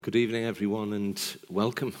Good evening, everyone, and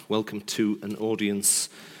welcome. Welcome to an audience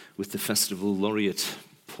with the Festival Laureate,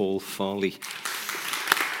 Paul Farley.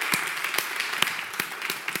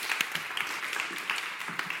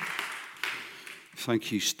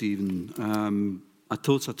 Thank you, Stephen. I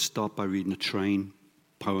thought I'd start by reading a Train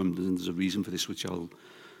poem, and there's a reason for this, which I'll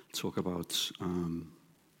talk about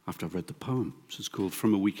after I've read the poem. So it's called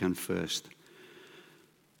From a Weekend First.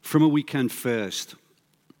 From a weekend first,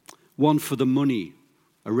 one for the money,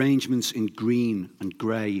 arrangements in green and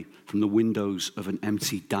grey from the windows of an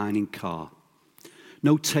empty dining car.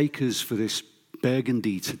 No takers for this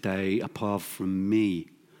burgundy today apart from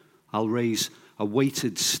me. I'll raise a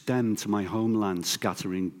weighted stem to my homeland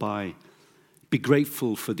scattering by. Be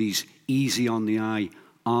grateful for these easy on the eye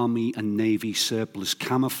army and navy surplus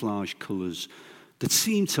camouflage colours that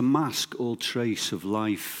seem to mask all trace of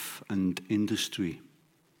life and industry.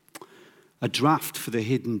 A draft for the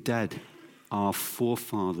hidden dead, our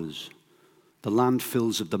forefathers, the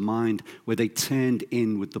landfills of the mind where they turned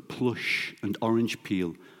in with the plush and orange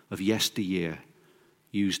peel of yesteryear,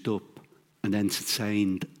 used up and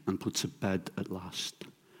entertained and put to bed at last.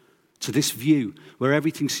 To this view where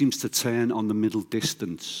everything seems to turn on the middle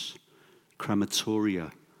distance,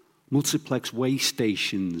 crematoria, multiplex way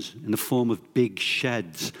stations in the form of big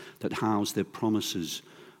sheds that house their promises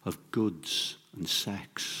of goods and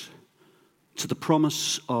sex. To the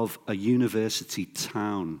promise of a university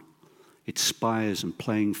town, its spires and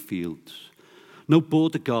playing fields. No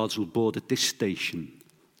border guards will board at this station.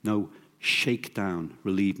 No shakedown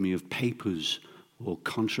relieve me of papers or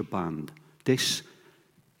contraband. This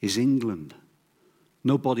is England.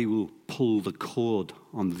 Nobody will pull the cord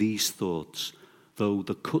on these thoughts, though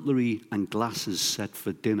the cutlery and glasses set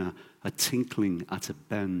for dinner are tinkling at a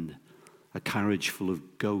bend, a carriage full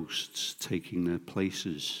of ghosts taking their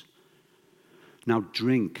places. Now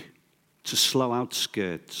drink to slow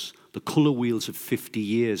outskirts, the colour wheels of 50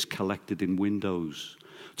 years collected in windows,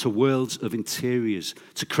 to worlds of interiors,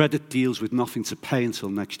 to credit deals with nothing to pay until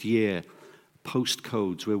next year,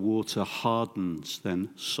 postcodes where water hardens, then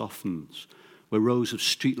softens, where rows of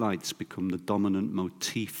streetlights become the dominant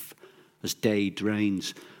motif as day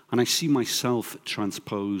drains, and I see myself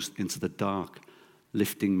transposed into the dark,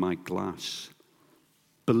 lifting my glass.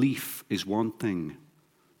 Belief is one thing,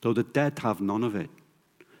 though the dead have none of it.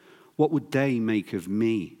 What would they make of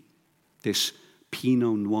me, this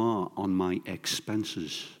Pinot Noir on my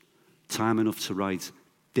expenses? Time enough to write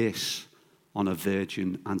this on a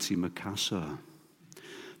virgin antimacassar.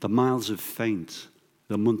 The miles of feint,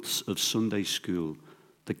 the months of Sunday school,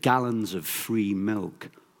 the gallons of free milk,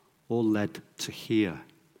 all led to here.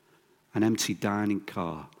 An empty dining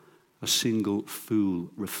car, a single fool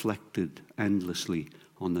reflected endlessly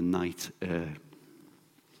on the night air.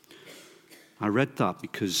 I read that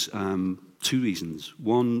because three reasons.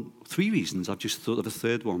 I've just thought of a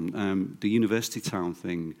third one. The university town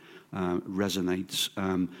thing resonates.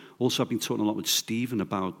 Also, I've been talking a lot with Stephen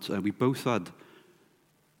about, we both had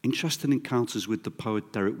interesting encounters with the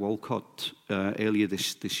poet Derek Walcott earlier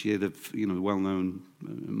this year, the well-known,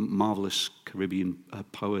 marvellous Caribbean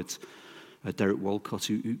poet Derek Walcott,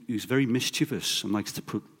 who's very mischievous and likes to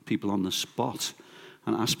put people on the spot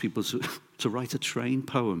and ask people to write a Train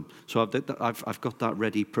poem. So I've got that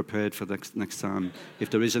ready, prepared for next time, if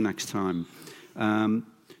there is a next time. The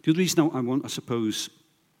other reason I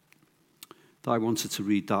wanted to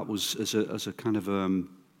read that was as a kind of, I've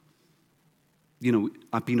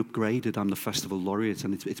been upgraded. I'm the Festival Laureate,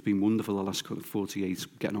 and it's been wonderful the last 48,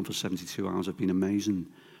 getting on for 72 hours have been amazing.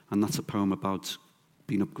 And that's a poem about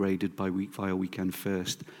being upgraded via Weekend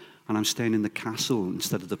First. And I'm staying in the castle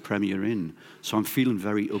instead of the Premier Inn. So I'm feeling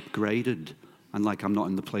very upgraded and like I'm not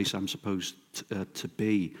in the place I'm supposed to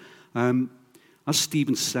be. As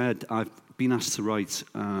Stephen said, I've been asked to write,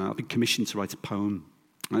 I've been commissioned to write a poem.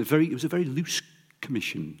 It was a very loose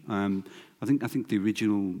commission. I think the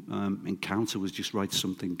original encounter was just write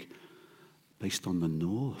something based on the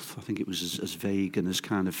North. I think it was as vague and as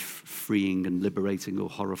kind of freeing and liberating or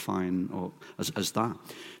horrifying or as that.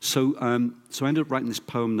 So I ended up writing this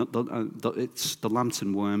poem that it's the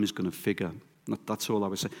lantern worm is going to figure. That's all I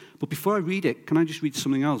was saying. But before I read it, can I just read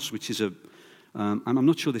something else, which is and I'm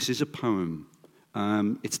not sure this is a poem.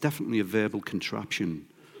 It's definitely a verbal contraption.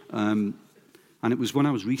 And it was when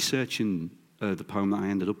I was researching the poem that I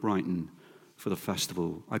ended up writing for the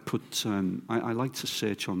festival. I put I like to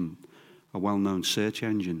search on a well-known search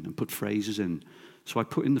engine and put phrases in. So I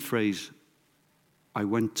put in the phrase, I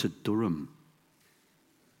went to Durham,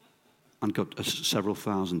 and got several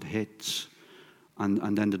thousand hits,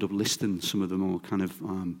 and ended up listing some of the more kind of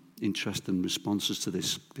interesting responses to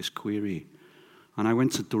this query. And I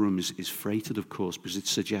went to Durham is freighted, of course, because it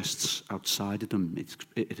suggests outside of them.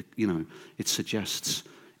 It suggests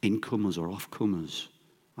incomers or offcomers.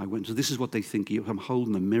 So this is what they think. I'm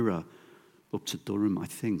holding a mirror up to Durham, I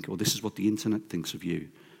think, or this is what the internet thinks of you.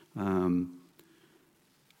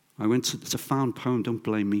 It's a found poem. Don't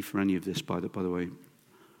blame me for any of this, by the way.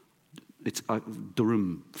 It's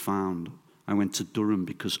Durham found. I went to Durham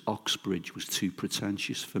because Oxbridge was too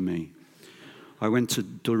pretentious for me. I went to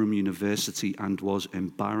Durham University and was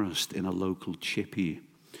embarrassed in a local chippy.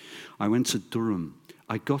 I went to Durham.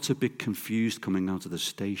 I got a bit confused coming out of the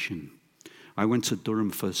station. I went to Durham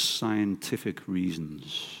for scientific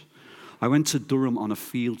reasons. I went to Durham on a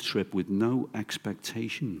field trip with no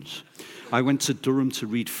expectations. I went to Durham to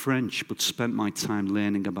read French, but spent my time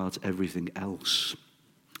learning about everything else.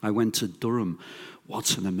 I went to Durham.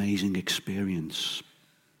 What an amazing experience.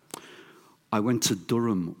 I went to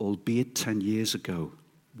Durham, albeit 10 years ago,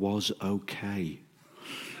 was okay.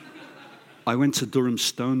 I went to Durham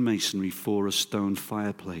stonemasonry for a stone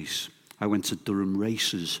fireplace. I went to Durham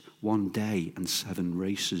races, 1 day and 7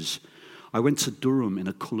 races. I went to Durham in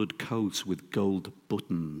a coloured coat with gold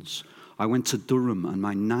buttons. I went to Durham and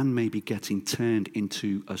my nan may be getting turned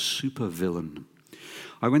into a supervillain.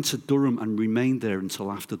 I went to Durham and remained there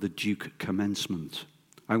until after the Duke commencement.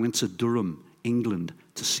 I went to Durham, England,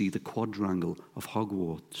 to see the quadrangle of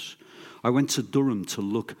Hogwarts. I went to Durham to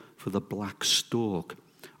look for the black stork.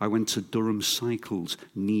 I went to Durham cycles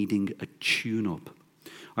needing a tune-up.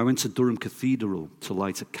 I went to Durham Cathedral to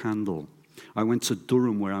light a candle. I went to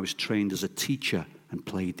Durham where I was trained as a teacher and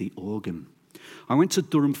played the organ. I went to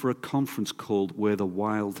Durham for a conference called Where the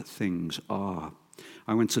Wild Things Are.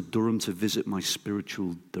 I went to Durham to visit my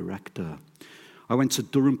spiritual director. I went to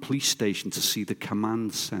Durham Police Station to see the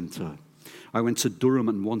command centre. I went to Durham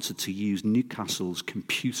and wanted to use Newcastle's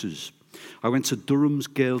computers. I went to Durham's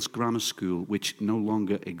Girls' Grammar School, which no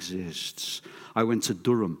longer exists. I went to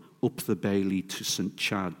Durham, up the Bailey to St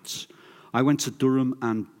Chad's. I went to Durham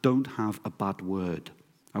and don't have a bad word.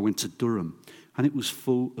 I went to Durham and it was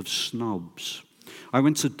full of snobs. I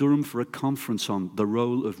went to Durham for a conference on the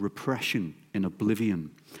role of repression in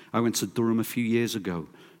oblivion. I went to Durham a few years ago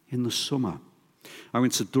in the summer. I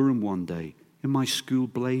went to Durham one day in my school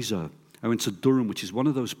blazer. I went to Durham, which is one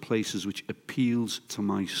of those places which appeals to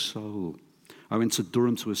my soul. I went to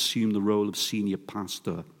Durham to assume the role of senior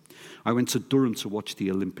pastor. I went to Durham to watch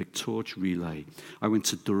the Olympic torch relay. I went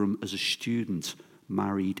to Durham as a student,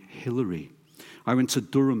 married Hillary. I went to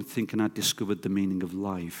Durham thinking I'd discovered the meaning of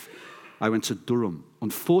life. I went to Durham.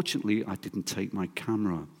 Unfortunately, I didn't take my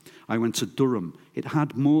camera. I went to Durham. It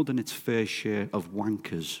had more than its fair share of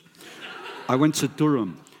wankers. I went to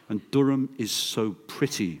Durham, and Durham is so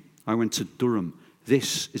pretty. I went to Durham.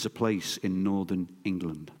 This is a place in northern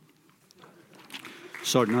England.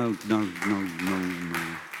 Sorry, no.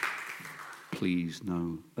 Please,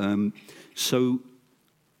 no. So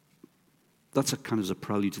that's a kind of a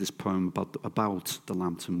prelude to this poem about the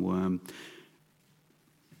Lambton Worm.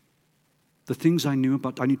 The things I knew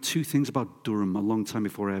 2 things about Durham a long time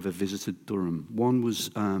before I ever visited Durham. One was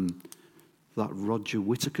that Roger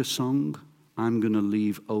Whittaker song, I'm Gonna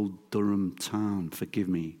Leave Old Durham Town, Forgive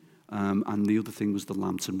Me. And the other thing was the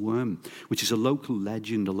Lambton Worm, which is a local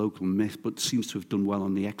legend, a local myth, but seems to have done well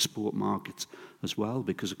on the export market as well,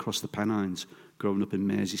 because across the Pennines, growing up in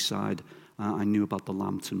Merseyside, I knew about the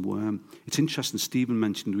Lambton Worm. It's interesting, Stephen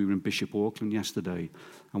mentioned we were in Bishop Auckland yesterday,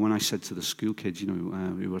 and when I said to the school kids, who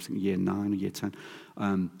were I think year 9 or year 10,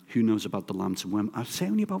 who knows about the Lambton Worm, I'd say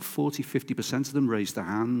only about 40-50% of them raised their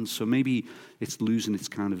hands, so maybe it's losing its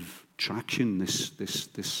kind of traction, this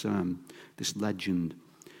legend.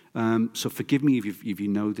 So forgive me if you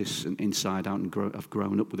know this inside out and have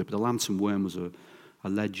grown up with it, but the Lambton Worm was a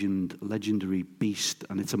legendary beast,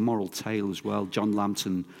 and it's a moral tale as well. John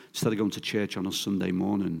Lambton, instead of going to church on a Sunday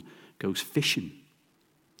morning, goes fishing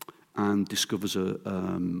and discovers a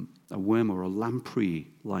worm or a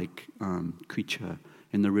lamprey-like creature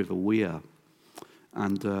in the River Wear,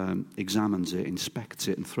 and examines it, inspects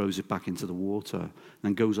it, and throws it back into the water,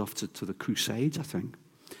 and goes off to the Crusades, I think.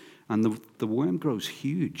 And the worm grows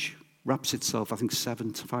huge, wraps itself, I think,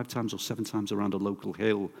 5 times or 7 times around a local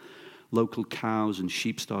hill. Local cows and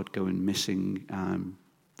sheep start going missing.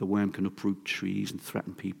 The worm can uproot trees and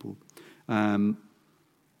threaten people. And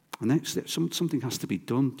something has to be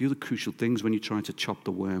done. The other crucial thing is when you try to chop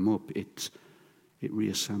the worm up, it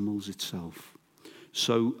reassembles itself.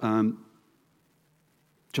 So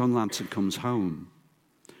John Lambton comes home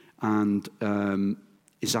and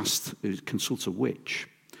consults a witch.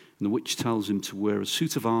 And the witch tells him to wear a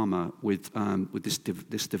suit of armor with this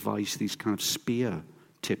device, these kind of spear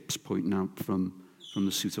tips pointing out from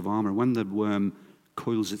the suit of armor. When the worm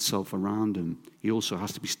coils itself around him, he also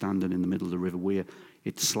has to be standing in the middle of the river where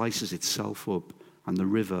it slices itself up, and the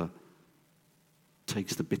river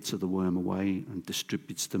takes the bits of the worm away and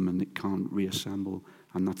distributes them, and it can't reassemble.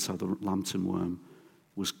 And that's how the Lambton worm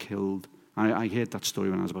was killed. I heard that story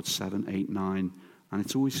when I was about 7, 8, 9, and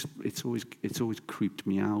it's always creeped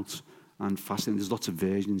me out and fascinating. There's lots of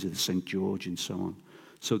versions of the St. George and so on.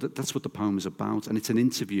 So that's what the poem is about, and it's an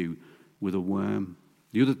interview with a worm.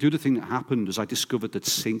 The other thing that happened was I discovered that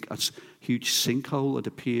a huge sinkhole had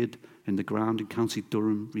appeared in the ground in County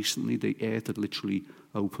Durham recently. The earth had literally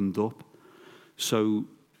opened up. So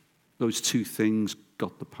those two things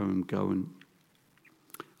got the poem going.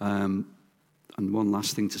 And one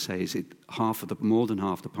last thing to say is more than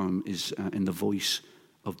half the poem is in the voice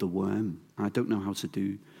of the worm. I don't know how to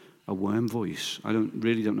do a worm voice. I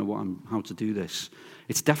really don't know how to do this.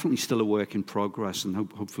 It's definitely still a work in progress, and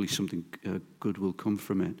hopefully something good will come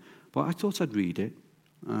from it. But I thought I'd read it.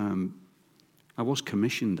 I was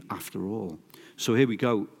commissioned after all. So here we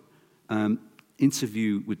go.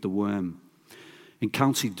 Interview with the worm. In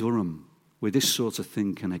County Durham, where this sort of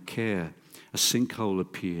thing can occur, a sinkhole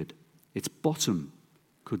appeared. Its bottom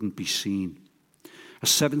couldn't be seen. A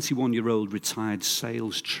 71-year-old retired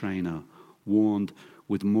sales trainer warned,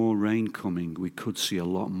 with more rain coming, we could see a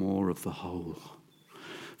lot more of the hole.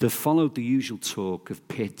 There followed the usual talk of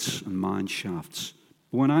pits and mine shafts.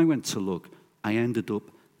 But when I went to look, I ended up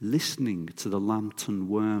listening to the Lambton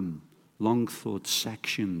worm, long thought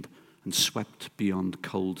sectioned and swept beyond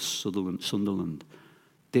cold Sunderland.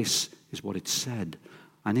 This is what it said,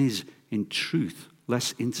 and is, in truth,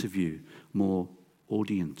 less interview, more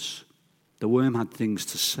audience. The worm had things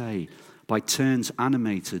to say, by turns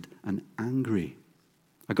animated and angry.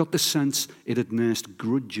 I got the sense it had nursed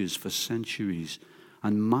grudges for centuries,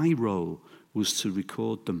 and my role was to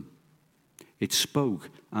record them. It spoke,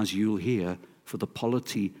 as you'll hear, for the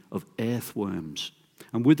polity of earthworms,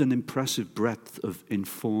 and with an impressive breadth of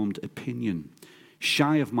informed opinion,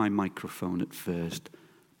 shy of my microphone at first,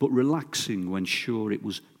 but relaxing when sure it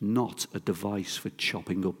was not a device for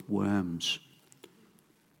chopping up worms.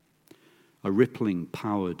 A rippling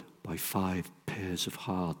powered by 5 pairs of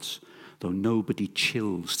hearts, though nobody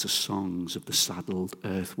chills to songs of the saddled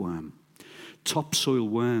earthworm. Topsoil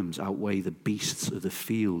worms outweigh the beasts of the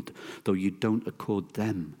field, though you don't accord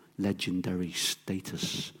them legendary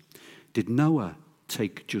status. Did Noah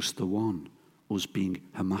take just the one, us being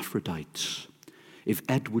hermaphrodites? If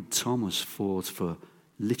Edward Thomas fought for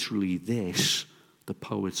literally this, the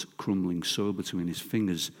poet's crumbling soul between his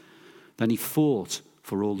fingers, then he fought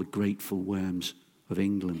for all the grateful worms of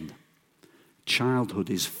England.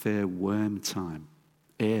 Childhood is fair worm time.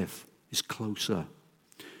 Earth is closer.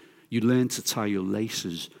 You learn to tie your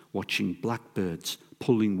laces watching blackbirds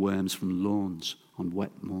pulling worms from lawns on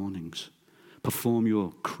wet mornings. Perform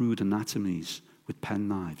your crude anatomies with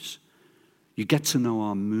penknives. You get to know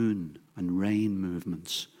our moon and rain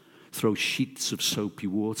movements. Throw sheets of soapy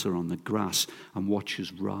water on the grass and watch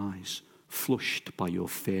us rise, flushed by your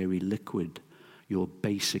fairy liquid, your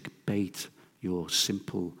basic bait, your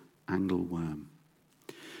simple angleworm.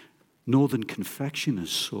 Northern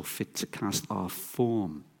confectioners saw fit to cast our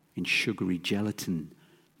form in sugary gelatin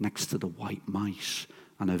next to the white mice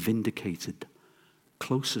and are vindicated.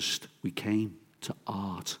 Closest we came to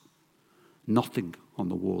art. Nothing on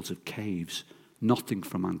the walls of caves, nothing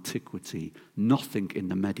from antiquity, nothing in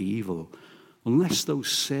the medieval, unless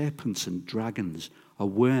those serpents and dragons are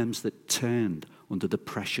worms that turned under the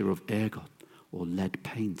pressure of ergot or lead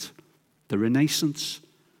paint. The Renaissance,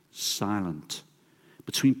 silent.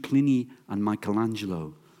 Between Pliny and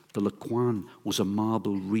Michelangelo, the Lequan was a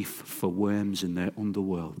marble reef for worms in their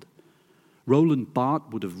underworld. Roland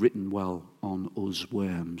Barthes would have written well on us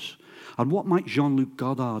worms. And what might Jean-Luc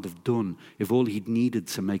Godard have done if all he'd needed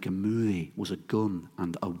to make a movie was a gun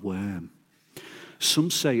and a worm? Some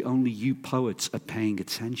say only you poets are paying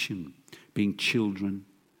attention, being children,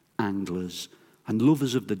 anglers, and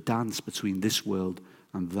lovers of the dance between this world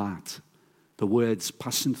and that. The words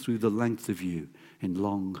passing through the length of you in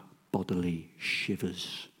long bodily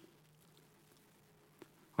shivers.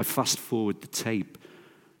 I fast forward the tape.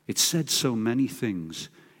 It said so many things.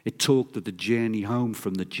 It talked of the journey home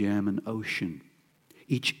from the German Ocean.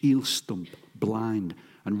 Each eel stump blind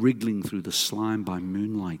and wriggling through the slime by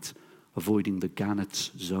moonlight, avoiding the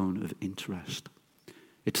gannet's zone of interest.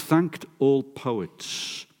 It thanked all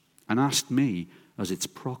poets and asked me, as its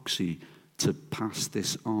proxy, to pass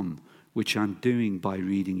this on, which I'm doing by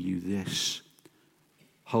reading you this.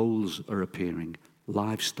 Holes are appearing.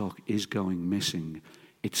 Livestock is going missing.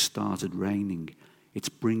 It started raining. It's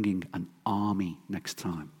bringing an army next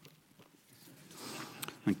time.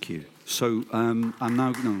 Thank you. So I'm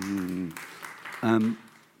now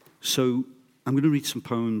so I'm going to read some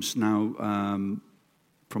poems now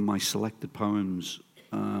from my selected poems,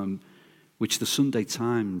 which the Sunday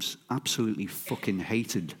Times absolutely fucking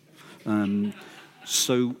hated.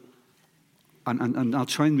 So I'll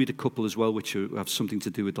try and read a couple as well, which have something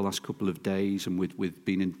to do with the last couple of days and with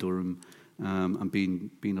being in Durham and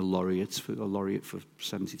being a laureate for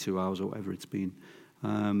 72 hours or whatever it's been.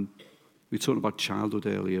 We were talking about childhood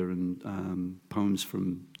earlier and poems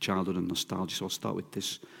from childhood and nostalgia, so I'll start with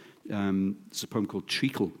this. It's a poem called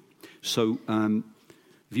Treacle. So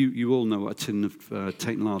you all know what a tin of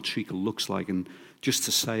Tate & Lyle treacle looks like, and just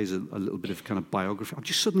to say as a little bit of kind of biography, I've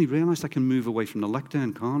just suddenly realised I can move away from the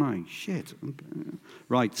lectern, can't I? Shit. Okay.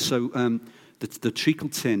 Right, so the treacle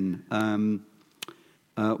tin,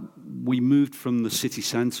 we moved from the city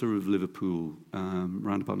centre of Liverpool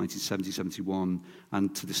around about 1970, 71,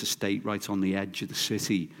 and to this estate right on the edge of the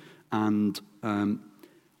city. And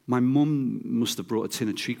my mum must have brought a tin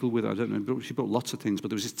of treacle with her. I don't know, she brought lots of things,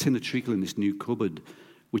 but there was this tin of treacle in this new cupboard,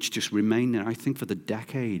 which just remained there, I think, for the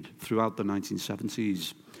decade throughout the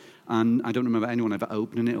 1970s. And I don't remember anyone ever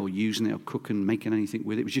opening it or using it or cooking, making anything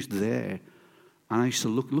with it. It was just there. And I used to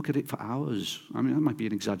look at it for hours. I mean, that might be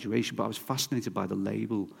an exaggeration, but I was fascinated by the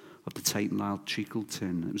label of the Tate & Lyle treacle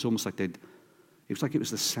tin. It was almost like it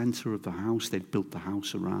was the centre of the house. They'd built the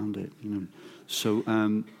house around it, you know. So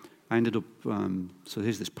I ended up, so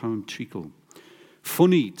here's this poem, Treacle.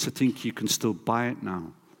 Funny to think you can still buy it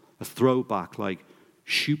now. A throwback like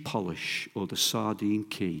shoe polish or the sardine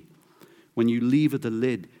key. When you lever the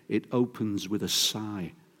lid, it opens with a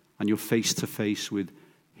sigh, and you're face to face with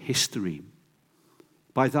history.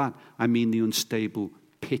 By that, I mean the unstable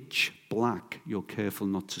pitch black you're careful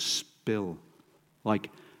not to spill, like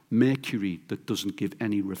mercury that doesn't give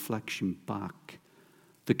any reflection back,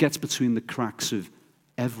 that gets between the cracks of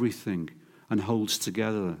everything and holds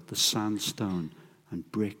together the sandstone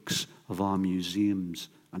and bricks of our museums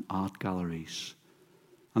and art galleries.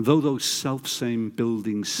 And though those self-same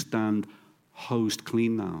buildings stand hosed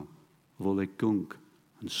clean now of all their gunk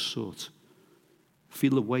and soot,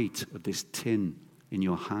 feel the weight of this tin in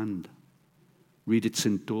your hand. Read its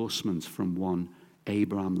endorsement from one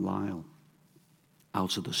Abraham Lyle.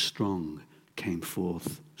 Out of the strong came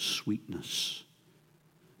forth sweetness.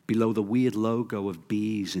 Below the weird logo of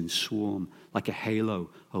bees in swarm, like a halo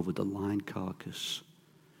over the lion carcass.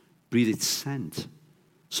 Breathe its scent.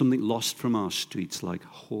 Something lost from our streets like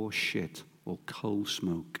horse shit or coal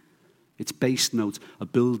smoke. Its bass note, a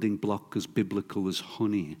building block as biblical as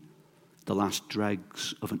honey, the last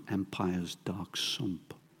dregs of an empire's dark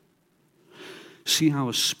sump. See how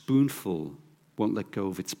a spoonful won't let go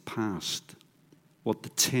of its past, what the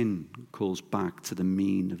tin calls back to the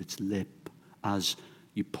mean of its lip as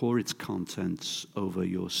you pour its contents over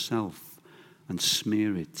yourself and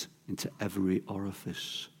smear it into every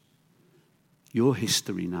orifice. Your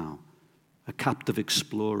history now, a captive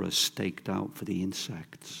explorer staked out for the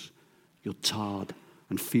insects. You're tarred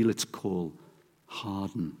and feel its call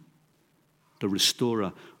harden. The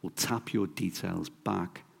restorer will tap your details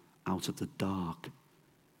back out of the dark.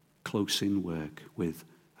 Close in work with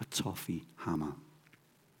a toffee hammer.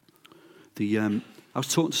 I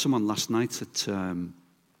was talking to someone last night at,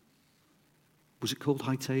 was it called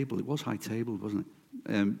High Table? It was High Table, wasn't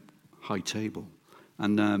it? High Table.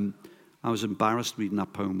 And I was embarrassed reading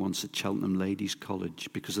that poem once at Cheltenham Ladies College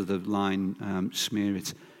because of the line, smear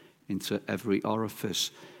it into every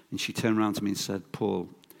orifice. And she turned around to me and said, Paul,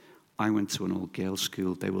 I went to an all-girls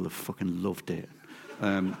school. They will have fucking loved it.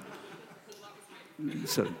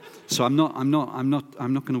 So I'm not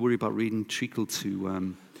going to worry about reading treacle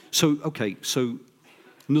to. So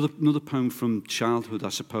another poem from childhood, I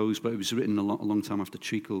suppose, but it was written a long time after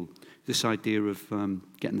treacle. This idea of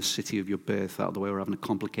getting the city of your birth out of the way, or having a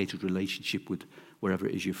complicated relationship with wherever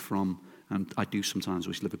it is you're from. And I do sometimes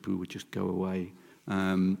wish Liverpool would just go away.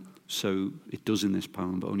 So it does in this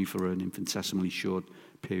poem, but only for an infinitesimally short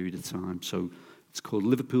period of time. So it's called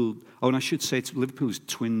Liverpool. Oh, and I should say Liverpool is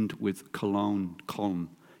twinned with Cologne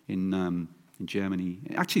in Germany.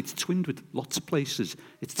 Actually, it's twinned with lots of places.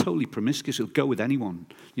 It's totally promiscuous. It'll go with anyone,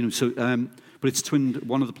 you know. So, but it's twinned.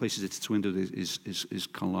 One of the places it's twinned with is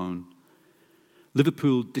Cologne.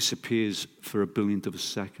 Liverpool disappears for a billionth of a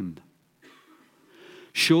second.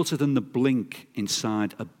 Shorter than the blink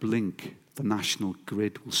inside a blink, the national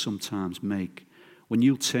grid will sometimes make. When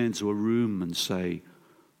you'll turn to a room and say,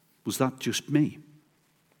 "Was that just me?"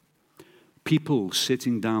 People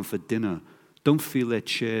sitting down for dinner don't feel their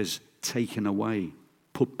chairs taken away,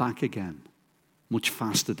 put back again, much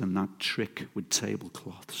faster than that trick with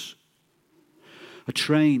tablecloths. A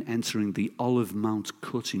train entering the Olive Mount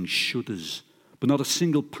cutting shudders, but not a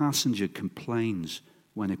single passenger complains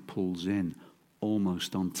when it pulls in,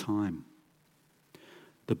 almost on time.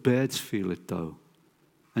 The birds feel it though,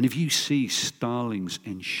 and if you see starlings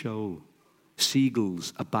in shoal,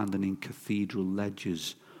 seagulls abandoning cathedral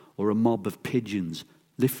ledges, or a mob of pigeons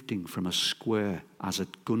lifting from a square as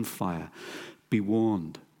at gunfire, be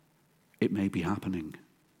warned, it may be happening.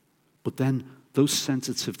 But then those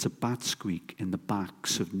sensitive to bat squeak in the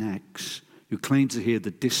backs of necks, who claim to hear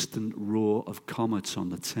the distant roar of comets on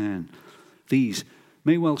the turn, these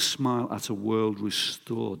may well smile at a world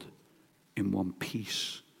restored in one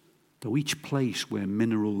piece, though each place where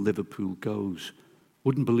mineral Liverpool goes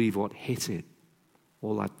wouldn't believe what hit it,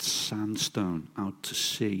 all that sandstone out to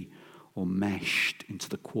sea or meshed into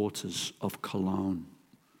the quarters of Cologne.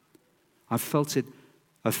 I've felt it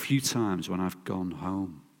a few times when I've gone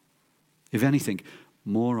home. If anything,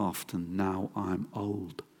 more often now I'm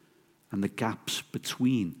old, and the gaps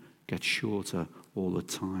between get shorter all the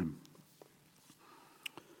time.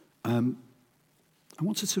 I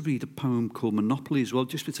wanted to read a poem called Monopoly as well.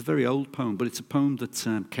 It's a very old poem, but it's a poem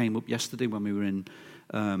that came up yesterday when we were in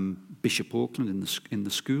Bishop Auckland in the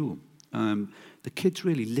school. The kids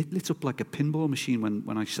really lit up like a pinball machine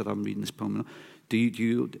when I said I'm reading this poem.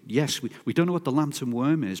 Yes, we don't know what the lantern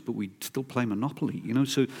worm is, but we still play Monopoly.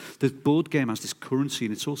 So the board game has this currency,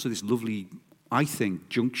 and it's also this lovely, I think,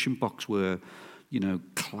 junction box where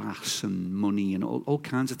class and money and all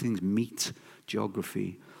kinds of things meet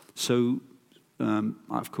geography. So I,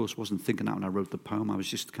 of course, wasn't thinking that when I wrote the poem. I was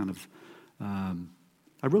just kind of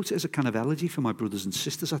I wrote it as a kind of elegy for my brothers and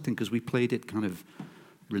sisters, I think, because we played it kind of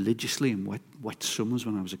religiously in wet summers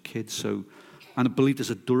when I was a kid. So, and I believe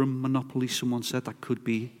there's a Durham Monopoly, someone said. That could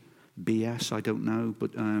be BS, I don't know.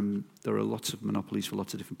 But there are lots of monopolies for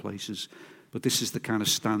lots of different places. But this is the kind of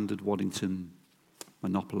standard Waddington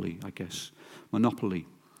Monopoly, I guess. Monopoly.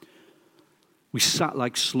 We sat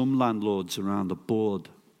like slum landlords around the board,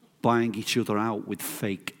 buying each other out with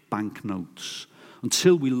fake banknotes,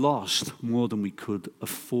 until we lost more than we could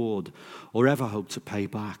afford or ever hope to pay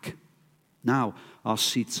back. Now our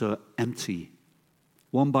seats are empty.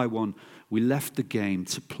 One by one, we left the game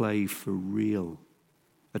to play for real.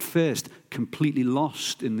 At first, completely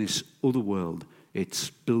lost in this other world,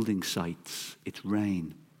 its building sites, its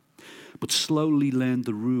rain. But slowly learned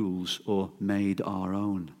the rules or made our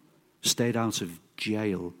own. Stayed out of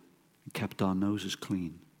jail and kept our noses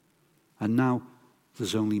clean. And now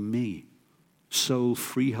there's only me, sole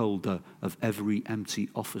freeholder of every empty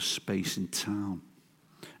office space in town.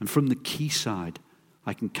 And from the quayside,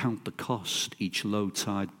 I can count the cost each low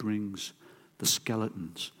tide brings, the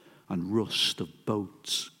skeletons and rust of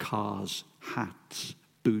boats, cars, hats,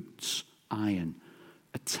 boots, iron,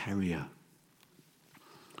 a terrier.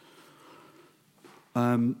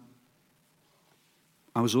 I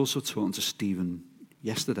was also talking to Stephen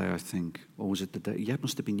yesterday, I think, or was it the day? Yeah, it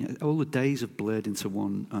must have been. All the days have blurred into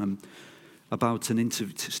one. About an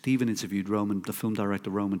interview. Stephen interviewed the film director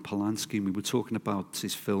Roman Polanski, and we were talking about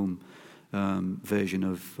his film version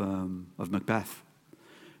of Macbeth,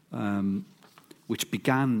 which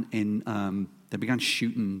began in. They began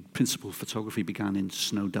shooting. Principal photography began in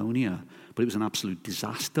Snowdonia, but it was an absolute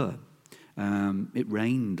disaster. It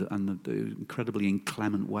rained and the incredibly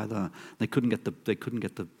inclement weather. They couldn't get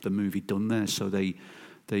the movie done there, so they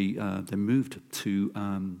moved to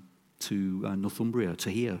Northumbria, to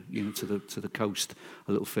here, to the coast,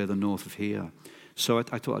 a little further north of here. So I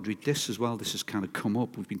thought I'd read this as well. This has kind of come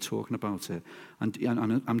up. We've been talking about it, and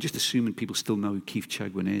I'm just assuming people still know who Keith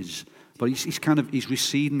Chegwin is, but he's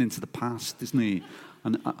receding into the past, isn't he?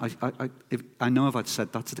 And I know if I'd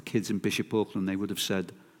said that to the kids in Bishop Auckland, they would have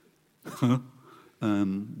said, "Huh?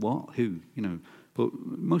 What? Who?" But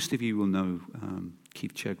most of you will know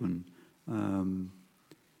Keith Chegwin.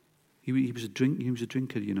 He was a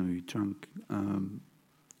drinker. He drank.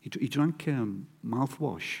 He drank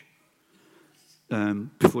mouthwash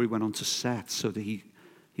before he went on to set, so that he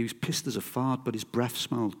was pissed as a fart, but his breath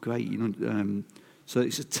smelled great. So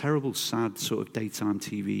it's a terrible, sad sort of daytime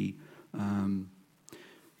TV.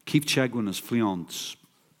 Keith Chegwin as Fleance.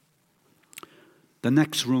 The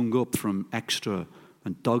next rung up from Extra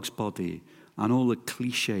and Dog's Body, and all the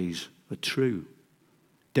cliches are true.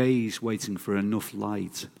 Days waiting for enough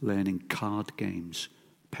light, learning card games,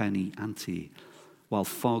 penny ante, while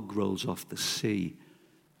fog rolls off the sea.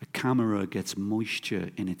 A camera gets moisture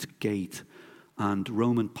in its gate, and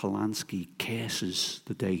Roman Polanski curses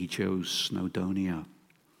the day he chose Snowdonia.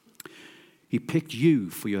 He picked you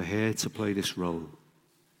for your hair to play this role.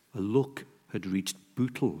 A look had reached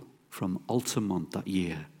Bootle from Altamont that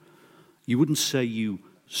year. You wouldn't say you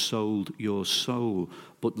sold your soul,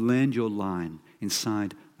 but learned your line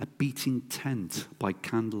inside a beating tent by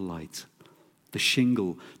candlelight. The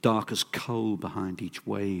shingle dark as coal behind each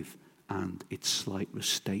wave and its slight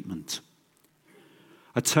restatement.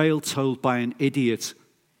 A tale told by an idiot,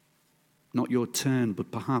 not your turn,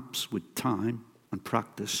 but perhaps with time and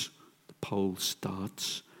practice, the pole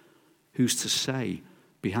starts. Who's to say,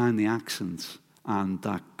 behind the accent and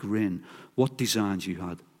that grin, what designs you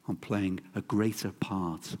had on playing a greater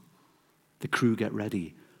part? The crew get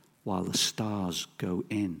ready while the stars go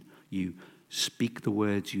in. You speak the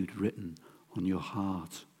words you'd written on your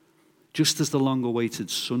heart. Just as the long-awaited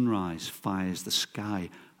sunrise fires the sky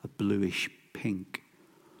a bluish pink.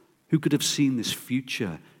 Who could have seen this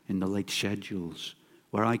future in the late schedules,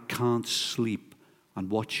 where I can't sleep and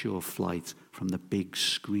watch your flight from the big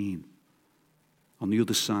screen? On the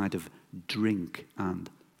other side of drink and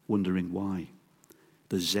wondering why.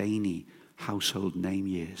 The zany household name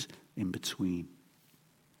years in between.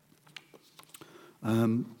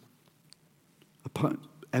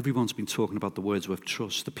 Everyone's been talking about the Wordsworth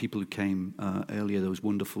Trust. The people who came earlier, those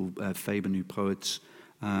wonderful Faber New Poets,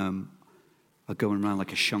 are going around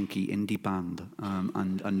like a shonky indie band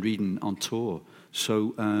and reading on tour.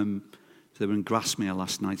 So they were in Grasmere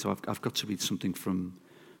last night, so I've got to read something from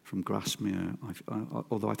Grasmere.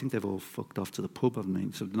 Although I think they've all fucked off to the pub, haven't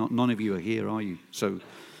they? So none of you are here, are you? So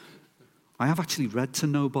I have actually read to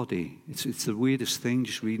nobody. It's the weirdest thing,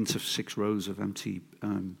 just reading to 6 rows of empty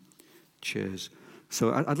chairs.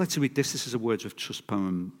 So I'd like to read this. This is a Wordsworth Trust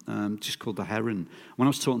poem, just called The Heron. When I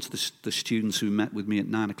was talking to the students who met with me at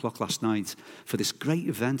 9 o'clock last night for this great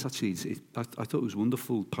event, actually, I thought it was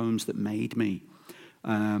wonderful, Poems That Made Me.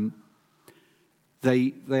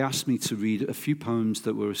 They asked me to read a few poems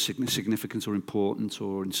that were significant or important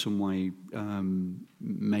or in some way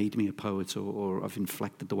made me a poet or have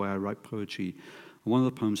inflected the way I write poetry. And one of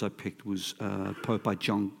the poems I picked was a poem by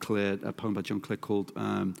John Clare called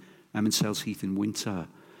Emmonsales Heath in Winter.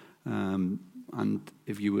 And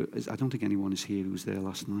if you were, I don't think anyone is here who was there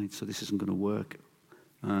last night, so this isn't going to work.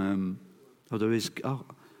 Oh, there is. Oh,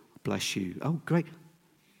 bless you. Oh, great.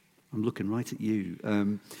 I'm looking right at you.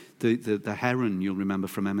 The heron, you'll remember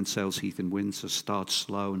from Emmonsales Heath in Winter, starts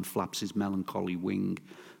slow and flaps his melancholy wing,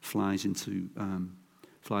 flies into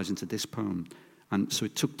this poem. And so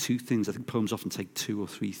it took 2 things. I think poems often take 2 or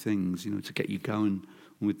 3 things, to get you going.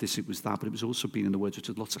 And with this, it was that, but it was also being in the words, which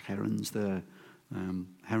had lots of herons there.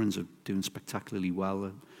 Herons are doing spectacularly well.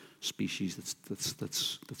 A species that's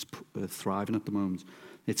thriving at the moment.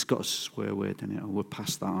 It's got a swear word in it. Oh, we're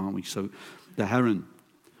past that, aren't we? So, the heron.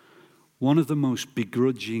 One of the most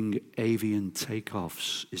begrudging avian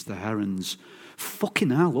takeoffs is the heron's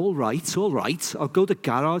fucking hell, all right, I'll go to the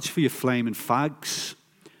garage for your flaming fags.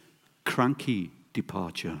 Cranky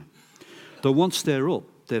departure. Though once they're up,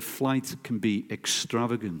 their flight can be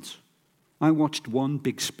extravagant. I watched one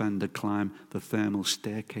big spender climb the thermal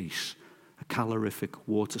staircase, a calorific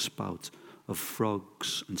waterspout of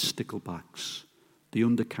frogs and sticklebacks, the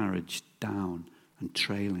undercarriage down and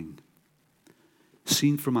trailing.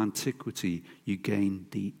 Seen from antiquity, you gain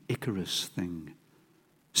the Icarus thing.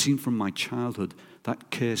 Seen from my childhood,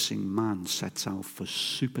 that cursing man sets out for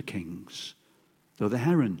super kings, though the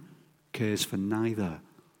heron cares for neither,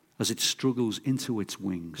 as it struggles into its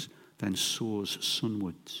wings, then soars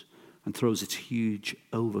sunwards and throws its huge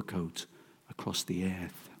overcoat across the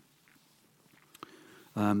earth.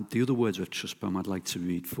 The other Wordsworth Trust poem I'd like to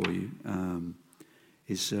read for you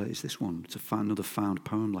is this one. It's another found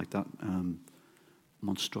poem like that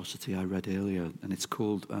monstrosity I read earlier, and it's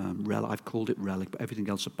called I've called it Relic, but everything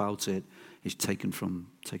else about it is taken from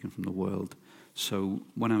the world. So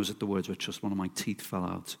when I was at the Wordsworth Trust, one of my teeth fell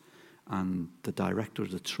out, and the director of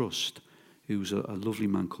the trust, who was a lovely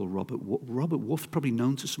man called Robert Wolf, probably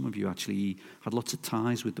known to some of you actually, he had lots of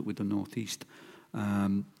ties with the Northeast.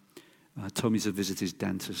 Told me to visit his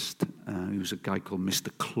dentist, who was a guy called Mr.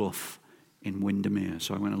 Clough in Windermere.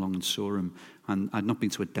 So I went along and saw him, and I'd not been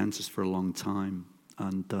to a dentist for a long time.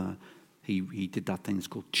 And he did that thing that's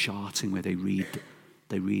called charting, where they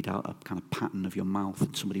read out a kind of pattern of your mouth,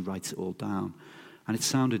 and somebody writes it all down. And it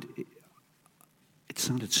sounded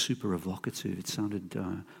super evocative. It sounded,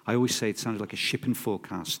 I always say, it sounded like a shipping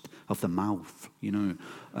forecast of the mouth,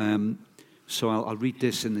 So I'll read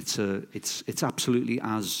this, and it's absolutely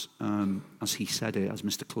as he said it, as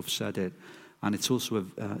Mr. Clough said it, and it's also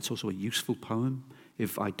a useful poem.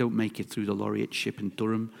 If I don't make it through the Laureate ship in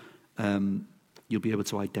Durham, you'll be able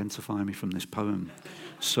to identify me from this poem.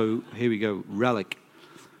 So here we go. Relic.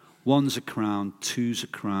 1's a crown, 2's a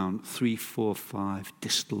crown, 3, 4, 5,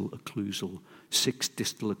 distal occlusal, 6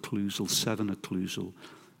 distal occlusal, 7 occlusal,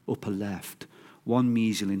 upper left. 1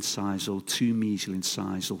 mesial incisal, 2 mesial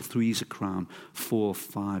incisal, 3 is a crown, 4,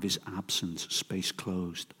 5 is absent, space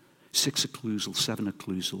closed. 6 occlusal, 7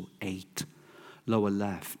 occlusal, 8. Lower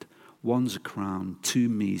left, 1's a crown, 2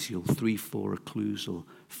 mesial, 3, 4 occlusal,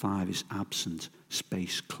 5 is absent,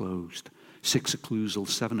 space closed. 6 occlusal,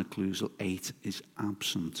 7 occlusal, 8 is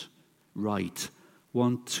absent. Right,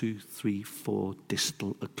 1, 2, 3, 4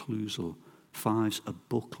 distal occlusal, 5's a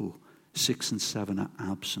buccal, 6 and 7 are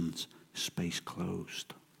absent, space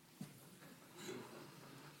closed.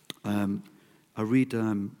 I read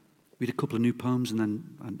a couple of new poems and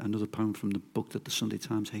then another poem from the book that the Sunday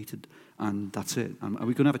Times hated, and that's it. Are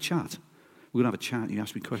we going to have a chat? We're going to have a chat. You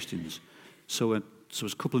ask me questions. So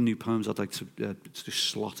there's a couple of new poems I'd like to just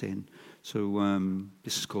slot in. So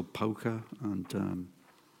this is called Poker, and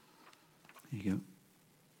here you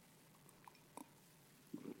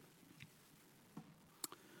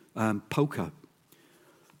go. Poker.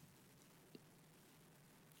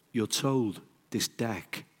 You're told this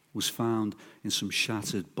deck was found in some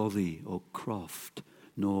shattered bothy or croft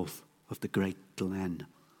north of the Great Glen,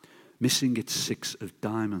 missing its 6 of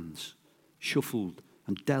diamonds, shuffled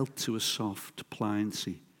and dealt to a soft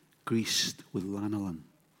pliancy, greased with lanolin.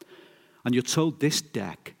 And you're told this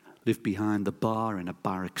deck lived behind the bar in a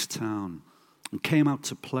barracks town and came out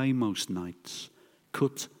to play most nights,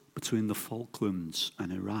 cut between the Falklands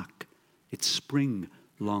and Iraq, its spring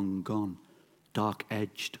long gone,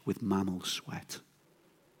 dark-edged with mammal sweat.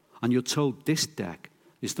 And you're told this deck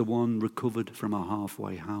is the one recovered from a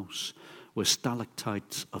halfway house where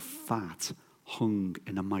stalactites of fat hung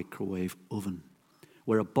in a microwave oven,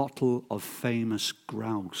 where a bottle of famous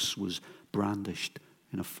grouse was brandished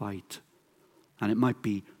in a fight. And it might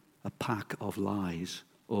be a pack of lies,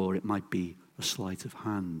 or it might be a sleight of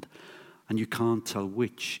hand. And you can't tell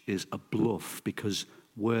which is a bluff, because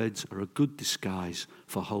words are a good disguise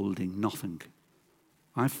for holding nothing.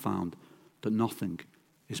 I've found that nothing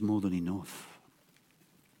is more than enough.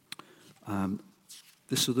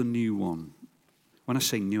 This is the new one. When I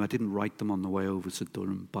say new, I didn't write them on the way over to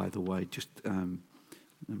Durham, by the way. Just it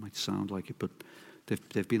might sound like it, but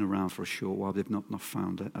they've been around for a short while. They've not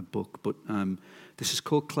found a book. But this is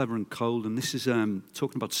called Clever and Cold, and this is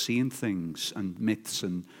talking about seeing things and myths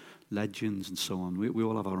and legends and so on. We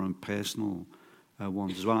all have our own personal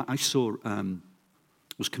ones as well. I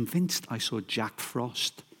was convinced I saw Jack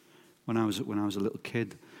Frost when I was a little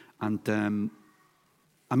kid, and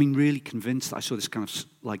really convinced. I saw this kind of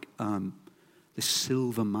like this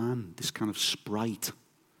silver man, this kind of sprite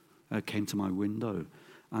came to my window,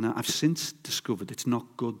 and I've since discovered it's not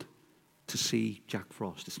good to see Jack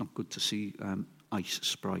Frost. It's not good to see ice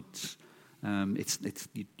sprites.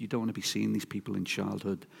 You don't want to be seeing these people in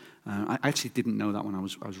childhood. I actually didn't know that when I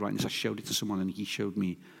was writing this. I showed it to someone, and he showed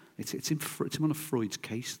me. It's in one of Freud's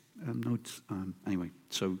case notes. Anyway,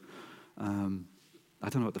 so I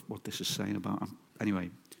don't know what this is saying about.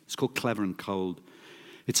 Anyway, it's called Clever and Cold.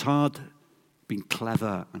 It's hard being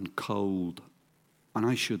clever and cold, and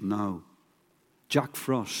I should know. Jack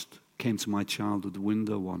Frost came to my childhood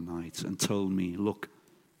window one night and told me, "Look,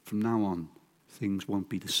 from now on, things won't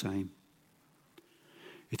be the same.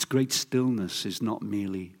 Its great stillness is not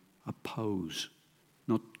merely a pose,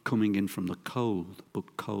 not coming in from the cold,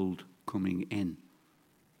 but cold coming in.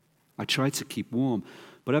 I try to keep warm,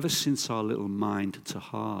 but ever since our little mind to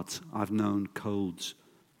heart, I've known cold's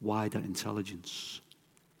wider intelligence.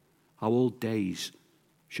 Our old days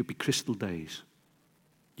should be crystal days.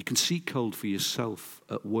 You can see cold for yourself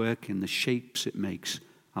at work in the shapes it makes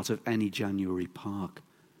out of any January park.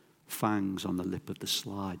 Fangs on the lip of the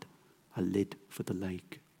slide, a lid for the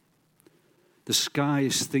lake. The sky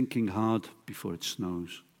is thinking hard before it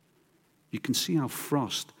snows. You can see how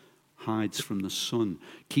frost hides from the sun,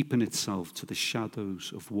 keeping itself to the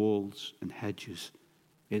shadows of walls and hedges.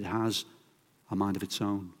 It has a mind of its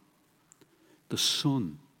own. The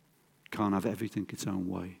sun can't have everything its own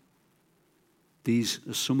way. These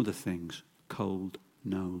are some of the things cold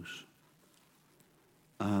knows."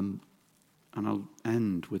 And I'll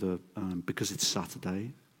end with because it's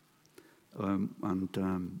Saturday, I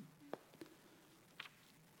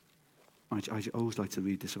always like to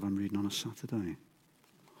read this if I'm reading on a Saturday.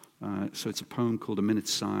 So it's a poem called A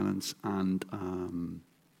Minute's Silence, and I'd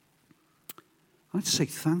like to say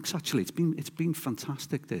thanks. Actually, it's been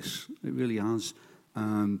fantastic. This it really has.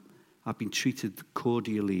 I've been treated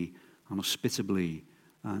cordially and hospitably,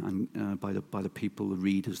 and by the people, the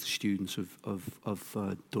readers, the students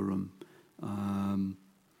of Durham.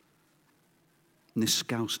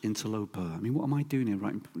 Niscaus interloper. I mean, what am I doing here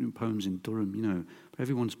writing poems in Durham, you know? But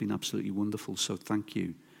everyone's been absolutely wonderful, so thank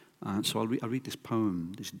you. So I'll read this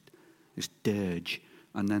poem, this dirge,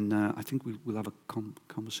 and then I think we'll have a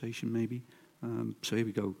conversation maybe. So here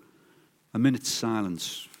we go. A minute's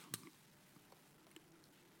silence.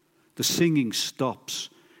 The singing stops.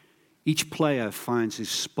 Each player finds his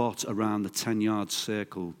spot around the 10-yard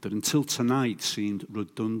circle that until tonight seemed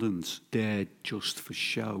redundant, dared just for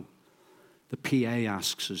show. The PA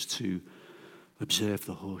asks us to observe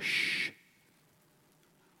the hush.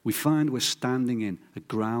 We find we're standing in a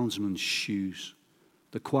groundsman's shoes,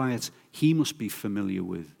 the quiet he must be familiar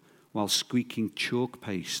with, while squeaking chalk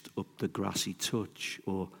paste up the grassy touch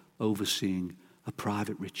or overseeing a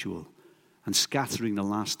private ritual and scattering the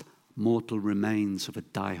last mortal remains of a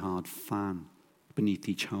die-hard fan beneath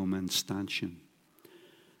each home end stanchion.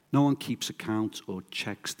 No one keeps account or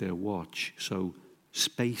checks their watch, so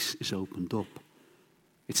space is opened up.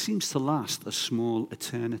 It seems to last a small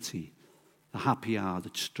eternity, the happy hour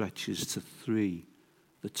that stretches to 3,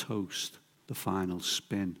 the toast, the final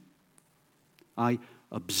spin. I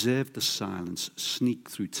observe the silence sneak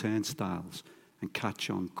through turnstiles and catch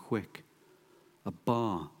on quick. A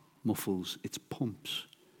bar muffles its pumps.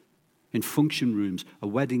 In function rooms, a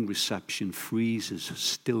wedding reception freezes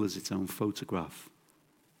still as its own photograph.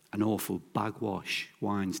 An awful bagwash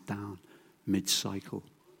winds down mid-cycle.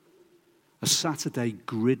 A Saturday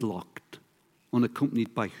gridlocked,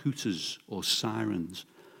 unaccompanied by hooters or sirens.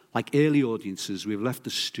 Like early audiences, we have left the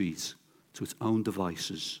street to its own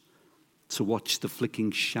devices to watch the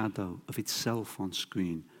flicking shadow of itself on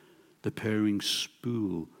screen, the purring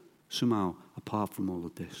spool, somehow apart from all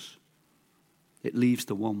of this. It leaves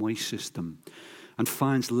the one-way system and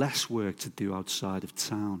finds less work to do outside of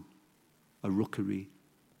town. A rookery,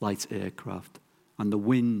 light aircraft, and the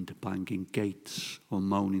wind banging gates or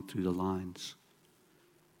moaning through the lines.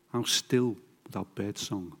 How still without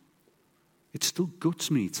birdsong. It still guts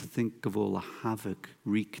me to think of all the havoc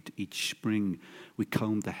wreaked each spring. We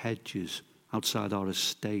combed the hedges outside our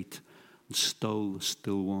estate and stole the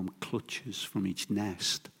still warm clutches from each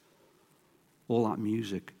nest. All that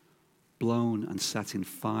music, blown and set in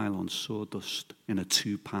file on sawdust in a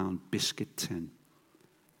 2-pound biscuit tin,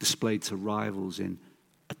 displayed to rivals in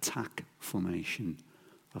attack formation,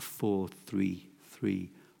 a 4-3-3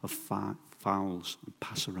 of fouls and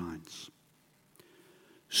passerines.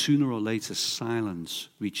 Sooner or later, silence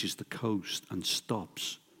reaches the coast and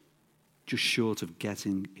stops, just short of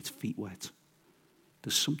getting its feet wet.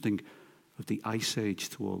 There's something of the Ice Age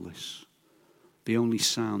to all this. The only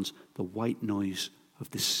sounds, the white noise of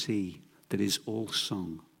the sea that is all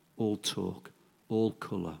song, all talk, all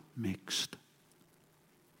colour mixed.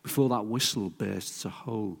 Before that whistle bursts a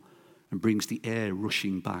hole and brings the air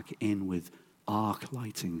rushing back in with arc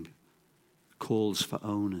lighting, calls for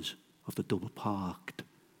owners of the double parked.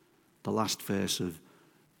 The last verse of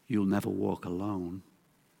You'll Never Walk Alone,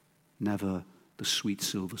 never the sweet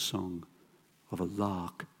silver song of a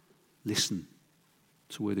lark. Listen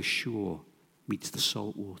to where the shore meets the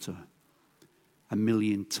salt water. A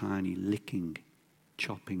million tiny licking,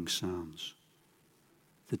 chopping sounds.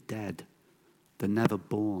 The dead, the never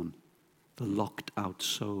born, the locked out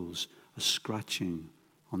souls are scratching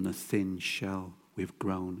on the thin shell we've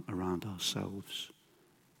grown around ourselves.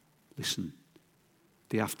 Listen,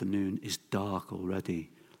 the afternoon is dark already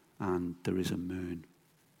and there is a moon.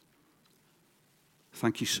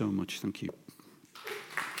 Thank you so much. Thank you.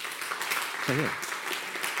 Stay here.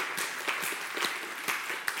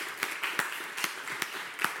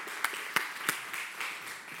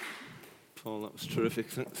 Paul, that was terrific.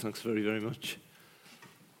 Thanks very, very much.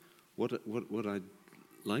 What I'd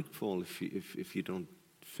like, Paul, if you don't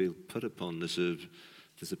feel put upon, there's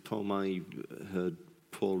a poem I heard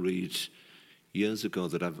Paul read years ago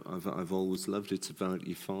that I've always loved. It's about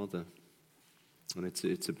your father, and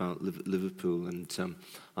it's about Liverpool. And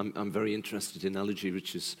I'm very interested in elegy,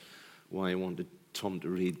 which is why I wanted Tom to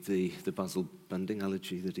read the Basil Bending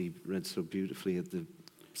elegy that he read so beautifully at the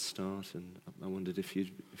start. And I wondered if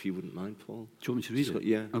you wouldn't mind, Paul. Do you want me to read it?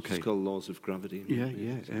 Yeah. Okay. It's called Laws of Gravity. Yeah.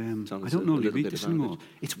 I don't normally read this anymore.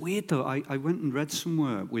 It's weird though. I went and read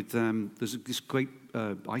somewhere with there's this great.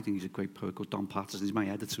 I think he's a great poet called Don Patterson. He's my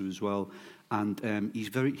editor as well, and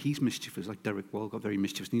he's mischievous, like Derek Walcott, very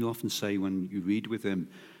mischievous. And he'll often say when you read with him,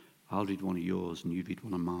 "I'll read one of yours and you read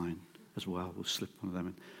one of mine as well. We'll slip one of them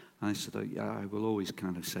in." And I said, I will always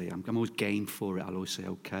kind of say, I'm always game for it. I'll always say,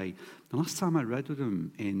 okay. The last time I read with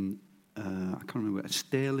him in, I can't remember,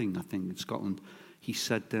 Stirling, I think, in Scotland, he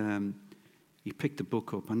said he picked the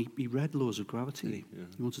book up and he read Laws of Gravity. Yeah.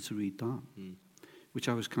 He wanted to read that, which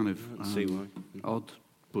I was kind of see why. odd,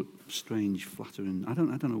 but strange, flattering. I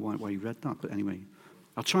don't know why he read that, but anyway.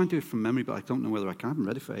 I'll try and do it from memory, but I don't know whether I can. I haven't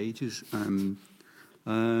read it for ages.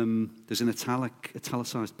 There's an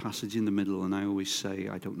italicized passage in the middle, and I always say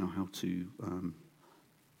I don't know how to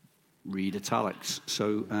read italics.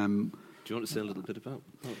 So, do you want to say a little bit about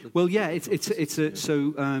the well, yeah, it's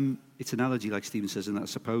an analogy, like Stephen says, and I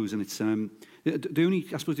suppose, and it's the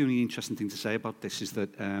only interesting thing to say about this is that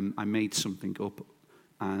I made something up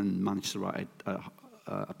and managed to write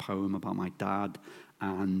a poem about my dad,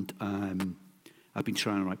 and I've been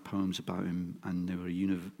trying to write poems about him, and they were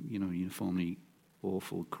uniformly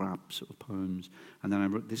awful crap sort of poems. And then I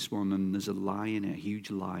wrote this one, and there's a lie in it, a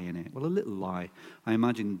huge lie in it. Well, a little lie. I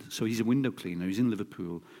imagined, so he's a window cleaner, he's in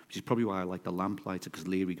Liverpool, which is probably why I like the lamplighter, because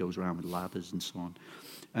Leary goes around with ladders and so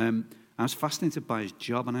on. I was fascinated by his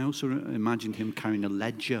job, and I also imagined him carrying a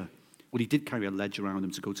ledger. Well, he did carry a ledger around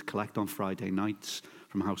him to go to collect on Friday nights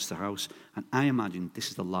from house to house. And I imagined, this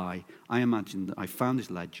is the lie, I imagined that I found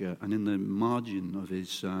his ledger, and in the margin of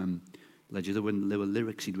his ledger there were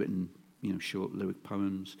lyrics he'd written, short lyric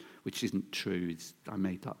poems, which isn't true. I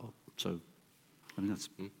made that up. So I mean,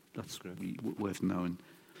 that's worth knowing.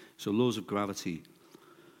 So Laws of Gravity.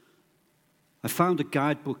 I found a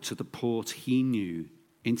guidebook to the port he knew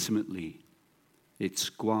intimately. Its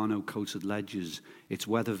guano-coated ledgers, its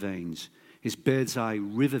weather vanes, his bird's-eye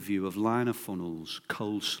river view of liner funnels,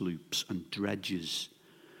 coal sloops and dredges.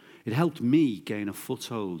 It helped me gain a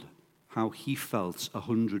foothold, how he felt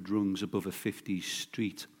 100 rungs above a 50s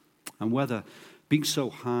street, and whether, being so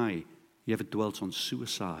high, he ever dwelt on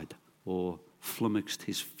suicide or flummoxed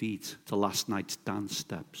his feet to last night's dance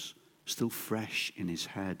steps, still fresh in his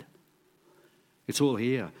head. It's all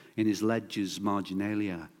here in his ledger's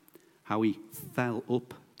marginalia, how he fell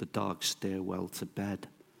up the dark stairwell to bed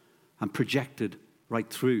and projected right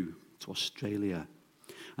through to Australia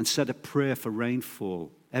and said a prayer for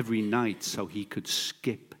rainfall every night so he could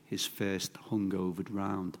skip his first hungovered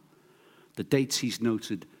round. The dates he's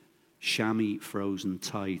noted, chamois frozen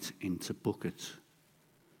tight into bucket.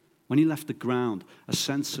 When he left the ground, a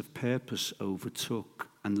sense of purpose overtook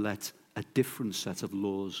and let a different set of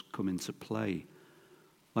laws come into play,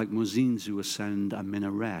 like muezzins who ascend a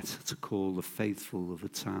minaret to call the faithful of a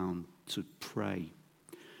town to pray.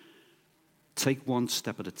 Take one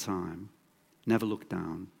step at a time, never look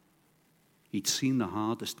down. He'd seen the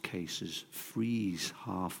hardest cases freeze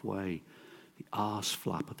halfway, the arse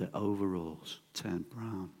flap of their overalls turned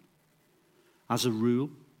brown. As a rule,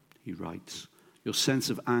 he writes, your sense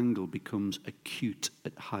of angle becomes acute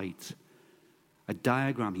at height. A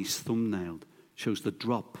diagram he's thumbnailed shows the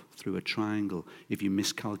drop through a triangle if you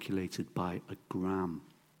miscalculated by a gram.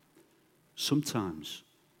 Sometimes,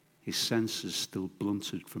 his senses still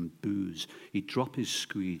blunted from booze, he'd drop his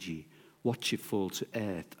squeegee, watch it fall to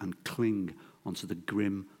earth and cling onto the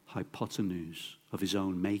grim hypotenuse of his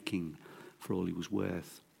own making for all he was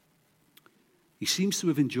worth. He seems to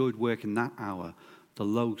have enjoyed work in that hour. The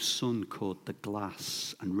low sun caught the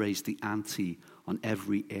glass and raised the ante on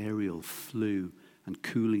every aerial flue and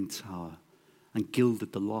cooling tower and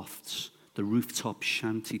gilded the lofts, the rooftop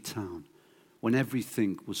shanty town, when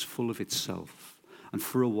everything was full of itself, and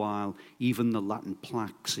for a while even the Latin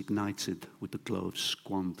plaques ignited with the glow of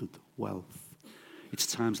squandered wealth. It's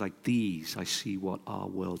times like these I see what our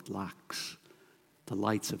world lacks, the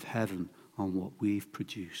light of heaven on what we've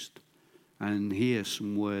produced. And here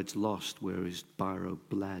some words lost where his biro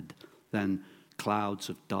bled, then clouds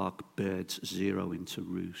of dark birds zero into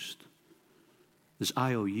roost. There's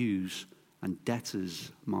IOUs and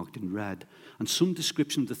debtors marked in red, and some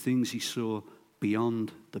description of the things he saw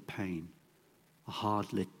beyond the pain. A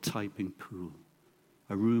hard-lit typing pool,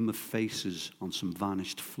 a room of faces on some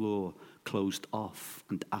vanished floor, closed off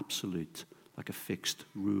and absolute like a fixed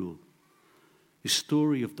rule. His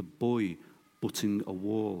story of the boy butting a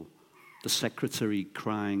wall, the secretary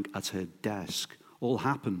crying at her desk, all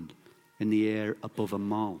happened in the air above a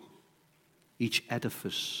mall. Each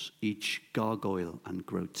edifice, each gargoyle and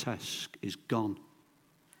grotesque is gone.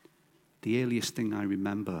 The earliest thing I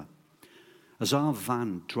remember, as our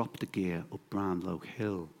van dropped a gear up Brownlow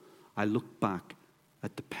Hill, I looked back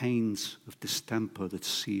at the pains of distemper that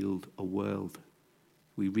sealed a world.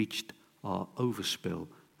 We reached our overspill,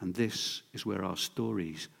 and this is where our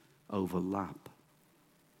stories overlap.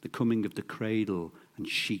 The coming of the cradle and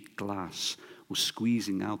sheet glass was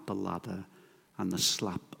squeezing out the ladder and the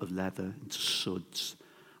slap of leather into suds,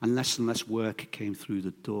 and less work came through the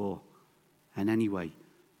door. And anyway,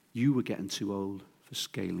 you were getting too old for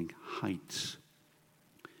scaling heights.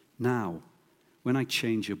 Now, when I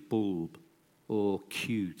change a bulb or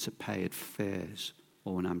queue to pay at fares,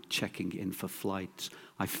 or when I'm checking in for flights,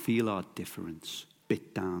 I feel our difference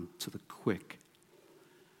bit down to the quick.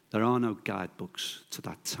 There are no guidebooks to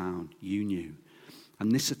that town you knew.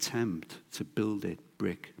 And this attempt to build it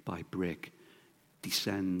brick by brick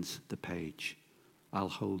descends the page. I'll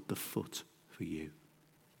hold the foot for you.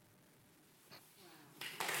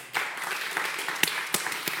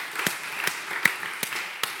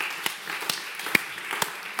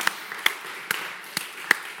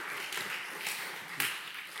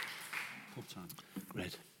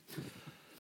 Great.